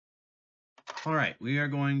All right, we are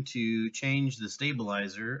going to change the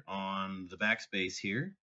stabilizer on the backspace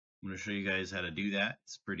here. I'm going to show you guys how to do that.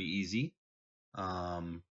 It's pretty easy. You're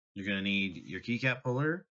going to need your keycap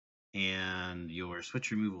puller and your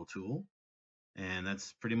switch removal tool, and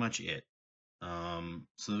that's pretty much it.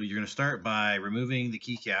 So you're going to start by removing the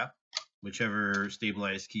keycap, whichever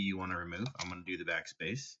stabilized key you want to remove. I'm going to do the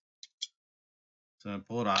backspace. So I'm going to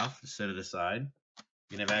pull it off, set it aside.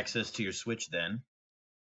 You can have access to your switch then.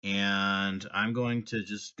 And I'm going to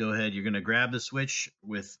just go ahead. You're going to grab the switch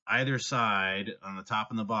with either side on the top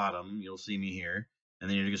and the bottom. You'll see me here. And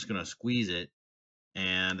then you're just going to squeeze it.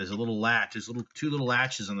 And there's a little latch. There's two little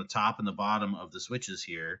latches on the top and the bottom of the switches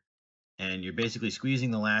here. And you're basically squeezing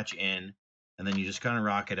the latch in. And then you just kind of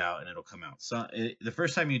rock it out and it'll come out. So the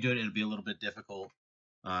first time you do it, it'll be a little bit difficult.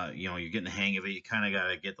 You're getting the hang of it. You kind of got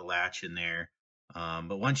to get the latch in there.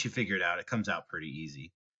 But once you figure it out, it comes out pretty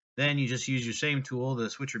easy. Then you just use your same tool, the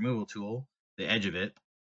switch removal tool, the edge of it,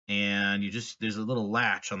 and there's a little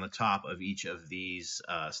latch on the top of each of these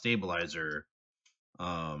stabilizer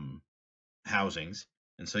housings.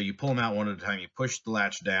 And so you pull them out one at a time. You push the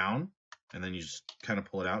latch down, and then you just kind of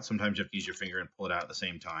pull it out. Sometimes you have to use your finger and pull it out at the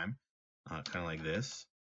same time, kind of like this.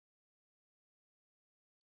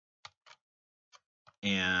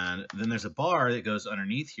 And then there's a bar that goes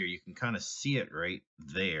underneath here. You can kind of see it right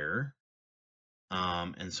there.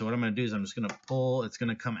 And so what I'm going to do is I'm just going to pull, it's going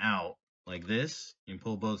to come out like this. You can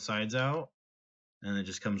pull both sides out, and it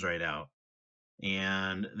just comes right out.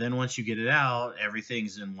 And then once you get it out,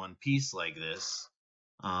 everything's in one piece like this.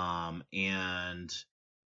 And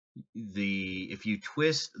if you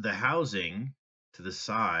twist the housing to the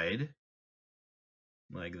side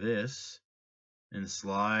like this and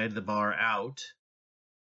slide the bar out,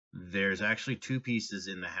 there's actually two pieces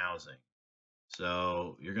in the housing.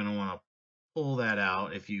 So you're going to want to pull that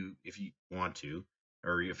out if you want to,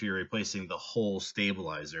 or if you're replacing the whole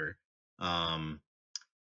stabilizer. And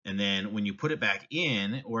then when you put it back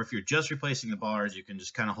in, or if you're just replacing the bars, you can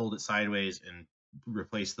just kind of hold it sideways and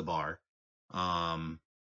replace the bar.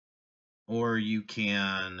 Or you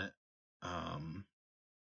can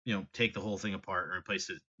take the whole thing apart and replace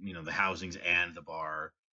it, the housings and the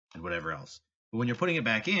bar and whatever else. But when you're putting it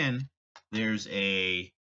back in, there's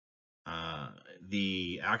the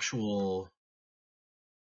actual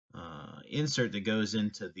insert that goes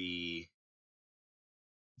into the,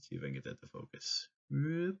 let's see if I can get that to focus.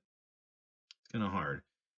 It's kind of hard,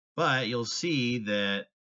 but you'll see that,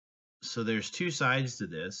 so there's two sides to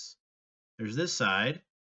this. There's this side,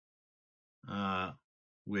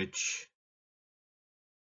 which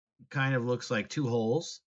kind of looks like two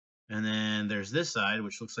holes, and then there's this side,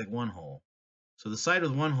 which looks like one hole. So the side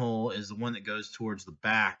with one hole is the one that goes towards the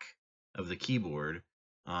back of the keyboard.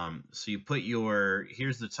 So you put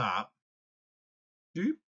here's the top.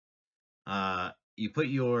 You put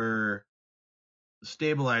your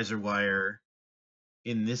stabilizer wire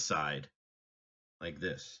in this side, like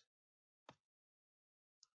this,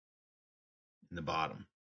 in the bottom.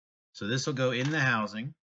 So this will go in the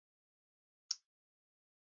housing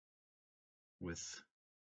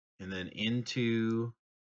and then into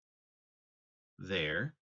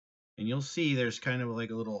there. And you'll see there's kind of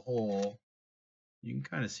like a little hole. You can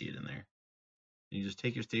kind of see it in there. And you just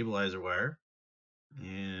take your stabilizer wire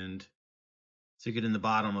and stick it in the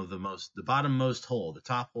bottom of the bottommost hole. The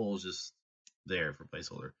top hole is just there for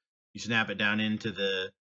placeholder. You snap it down into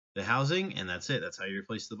the housing, and that's it. That's how you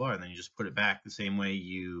replace the bar. And then you just put it back the same way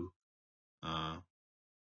you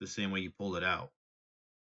pulled it out.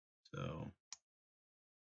 So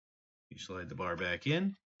you slide the bar back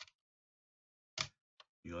in.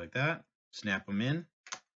 You like that. Snap them in.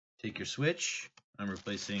 Take your switch. I'm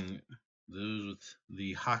replacing those with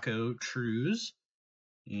the Hakko Trues,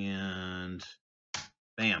 and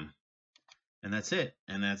bam. And that's it.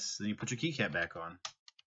 And then you put your keycap back on.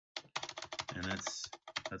 And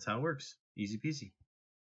that's how it works. Easy peasy.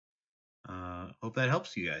 Hope that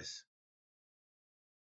helps you guys.